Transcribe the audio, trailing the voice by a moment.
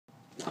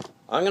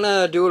I'm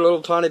gonna do a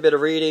little tiny bit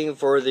of reading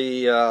for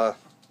the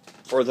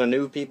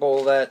new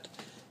people that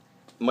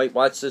might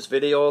watch this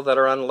video that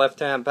are on the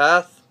left-hand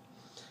path.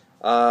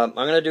 I'm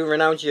gonna do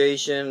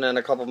renunciation and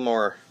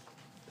a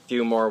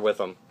few more with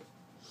them.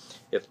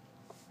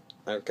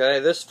 Okay,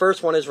 this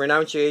first one is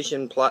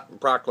renunciation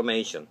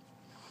proclamation.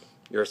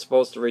 You're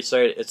supposed to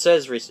recite it. It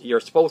says you're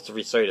supposed to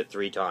recite it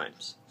 3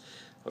 times.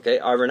 Okay,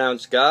 I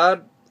renounce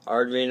God. I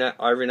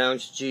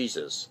renounce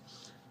Jesus.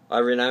 I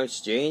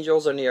renounce the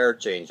angels and the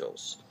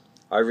archangels.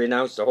 I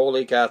renounce the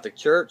Holy Catholic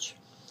Church.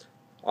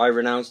 I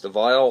renounce the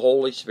vile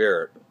Holy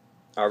Spirit.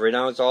 I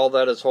renounce all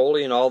that is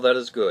holy and all that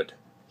is good.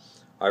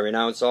 I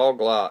renounce all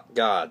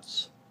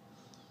gods.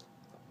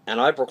 And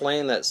I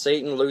proclaim that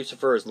Satan,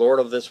 Lucifer, is Lord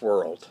of this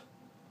world.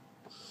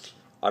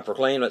 I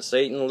proclaim that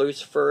Satan,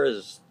 Lucifer,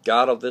 is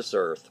God of this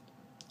earth.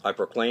 I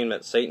proclaim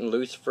that Satan,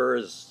 Lucifer,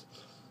 is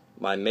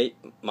my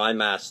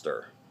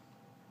master.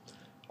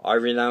 I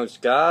renounce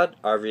God.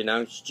 I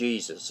renounce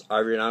Jesus. I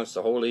renounce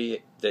all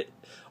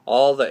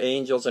the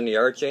angels and the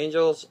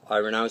archangels. I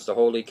renounce the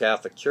Holy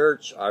Catholic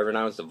Church. I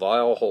renounce the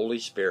vile Holy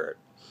Spirit.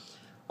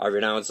 I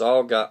renounce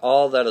all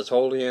that is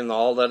holy and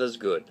all that is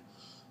good.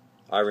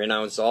 I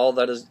renounce all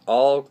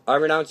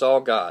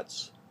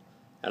gods.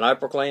 And I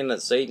proclaim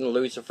that Satan,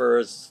 Lucifer,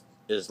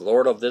 is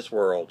Lord of this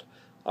world.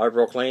 I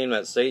proclaim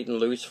that Satan,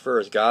 Lucifer,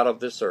 is God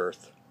of this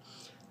earth.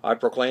 I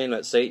proclaim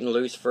that Satan,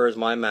 Lucifer, is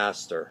my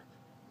master.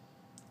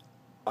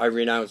 I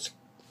renounce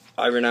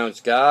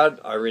God.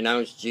 I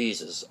renounce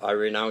Jesus. I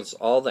renounce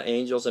all the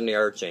angels and the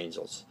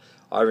archangels.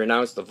 I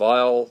renounce the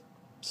vile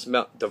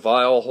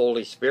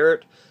Holy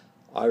Spirit.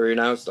 I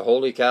renounce the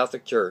Holy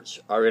Catholic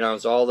Church. I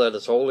renounce all that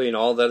is holy and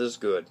all that is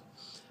good.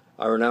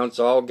 I renounce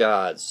all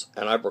gods,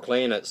 and I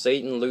proclaim that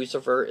Satan,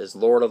 Lucifer, is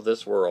Lord of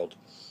this world.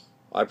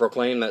 I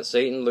proclaim that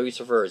Satan,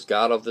 Lucifer, is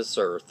God of this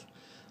earth.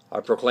 I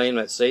proclaim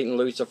that Satan,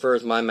 Lucifer,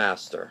 is my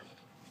master.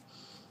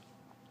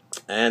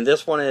 And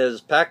this one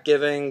is pact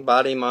giving,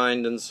 body,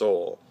 mind, and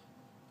soul.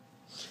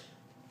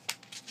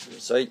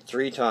 Recite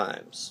 3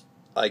 times.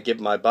 I give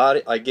my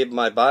body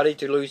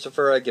to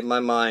Lucifer. I give my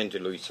mind to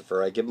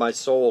Lucifer. I give my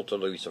soul to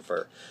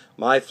Lucifer.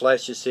 My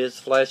flesh is his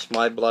flesh.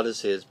 My blood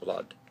is his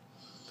blood.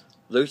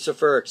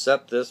 Lucifer,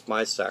 accept this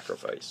my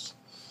sacrifice.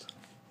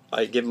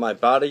 I give my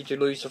body to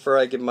Lucifer.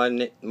 I give my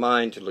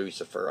mind to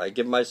Lucifer. I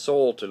give my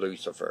soul to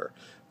Lucifer.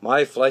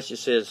 My flesh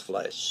is his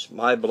flesh.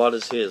 My blood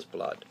is his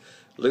blood.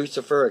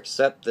 Lucifer,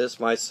 accept this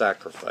my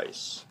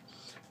sacrifice.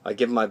 I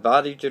give my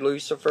body to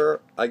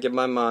Lucifer. I give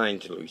my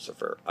mind to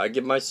Lucifer. I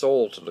give my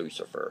soul to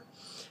Lucifer.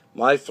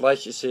 My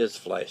flesh is his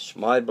flesh.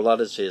 My blood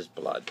is his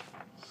blood.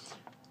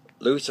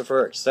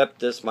 Lucifer, accept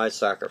this my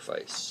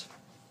sacrifice.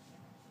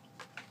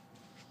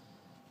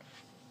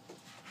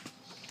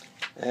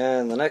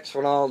 And the next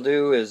one I'll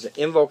do is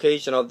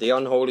invocation of the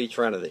unholy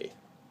Trinity.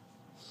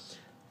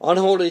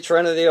 Unholy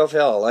Trinity of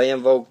hell, I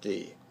invoke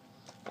thee.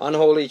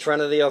 Unholy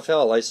Trinity of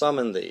hell, I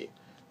summon thee.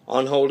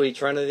 Unholy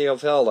Trinity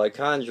of hell, I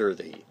conjure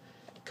thee.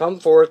 Come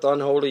forth,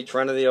 unholy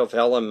Trinity of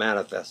hell, and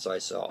manifest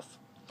thyself.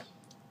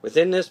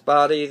 Within this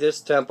body,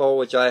 this temple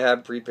which I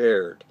have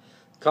prepared.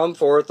 Come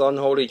forth,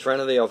 unholy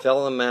Trinity of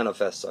hell, and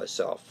manifest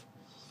thyself.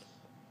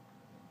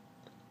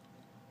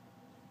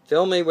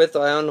 Fill me with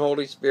thy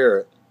unholy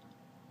Spirit.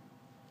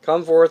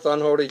 Come forth,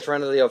 unholy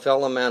Trinity of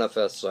hell, and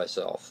manifest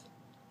thyself.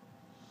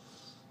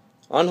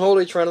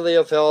 Unholy Trinity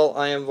of hell,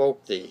 I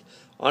invoke thee.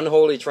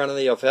 Unholy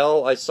Trinity of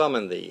hell, I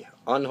summon thee.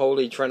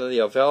 Unholy Trinity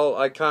of hell,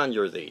 I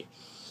conjure thee.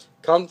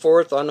 Come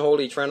forth,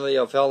 unholy Trinity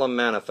of hell, and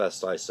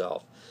manifest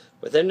thyself.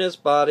 Within this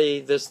body,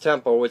 this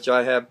temple which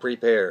I have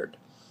prepared.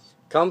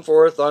 Come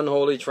forth,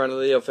 unholy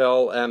Trinity of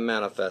hell, and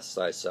manifest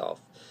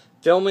thyself.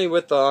 Fill me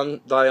with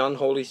thy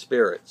unholy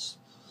spirits.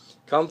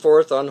 Come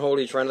forth,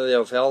 unholy Trinity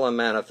of hell, and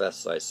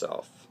manifest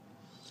thyself.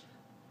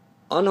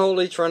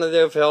 Unholy Trinity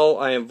of hell,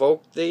 I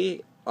invoke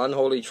thee.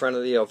 Unholy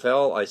Trinity of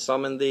hell, I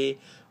summon thee.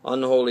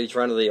 Unholy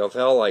Trinity of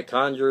hell, I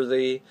conjure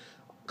thee.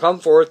 Come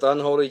forth,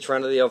 unholy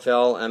Trinity of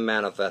hell, and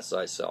manifest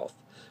thyself.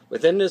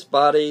 Within this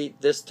body,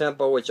 this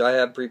temple which I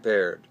have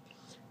prepared.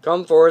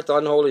 Come forth,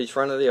 unholy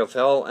Trinity of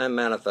hell, and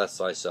manifest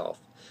thyself.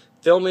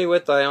 Fill me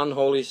with thy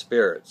unholy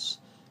spirits.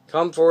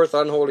 Come forth,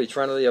 unholy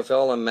Trinity of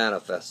hell, and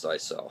manifest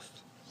thyself.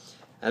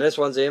 And this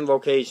one's the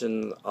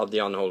invocation of the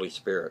unholy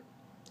spirit.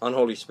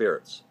 Unholy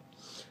spirits.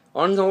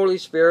 Unholy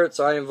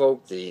spirits, I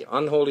invoke thee.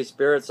 Unholy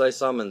spirits, I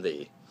summon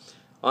thee.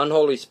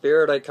 Unholy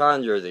Spirit, I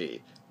conjure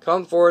thee.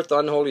 Come forth,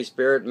 unholy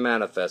Spirit, and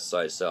manifest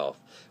thyself.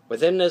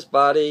 Within this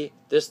body,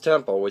 this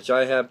temple which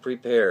I have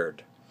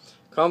prepared.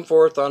 Come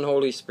forth,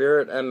 unholy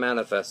Spirit, and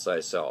manifest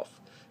thyself.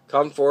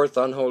 Come forth,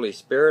 unholy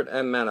Spirit,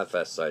 and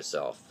manifest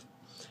thyself.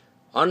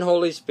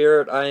 Unholy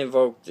Spirit, I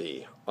invoke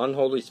thee.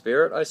 Unholy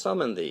Spirit, I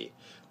summon thee.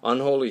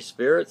 Unholy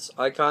spirits,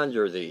 I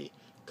conjure thee.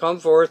 Come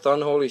forth,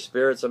 unholy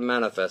spirits, and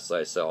manifest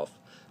thyself.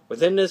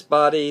 Within this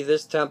body,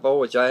 this temple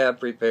which I have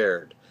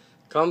prepared.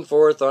 Come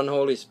forth,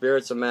 unholy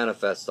spirits, and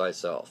manifest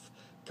thyself.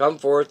 Come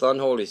forth,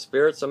 unholy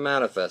spirits, and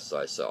manifest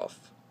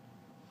thyself.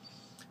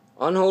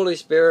 Unholy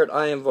Spirit,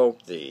 I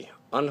invoke thee.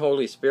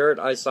 Unholy Spirit,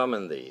 I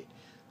summon thee.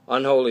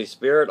 Unholy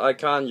Spirit, I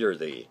conjure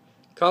thee.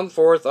 Come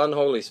forth,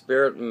 unholy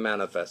spirit, and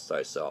manifest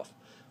thyself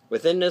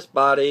within this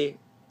body,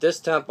 this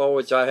temple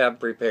which I have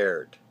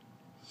prepared.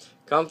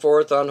 Come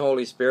forth,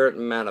 unholy spirit,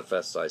 and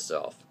manifest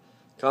thyself.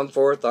 Come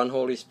forth,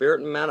 unholy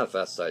spirit, and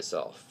manifest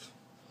thyself.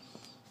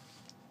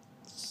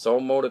 So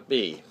mote it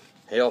be.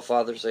 Hail,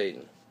 Father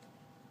Satan.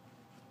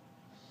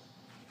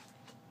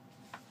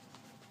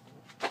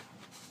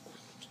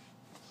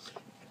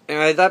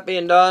 Anyway, that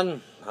being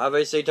done,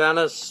 Ave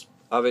Satanas,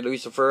 Ave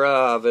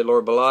Lucifera, Ave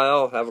Lord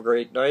Belial, have a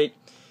great night.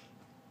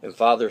 And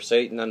Father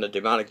Satan and the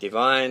demonic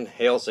divine,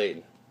 hail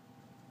Satan.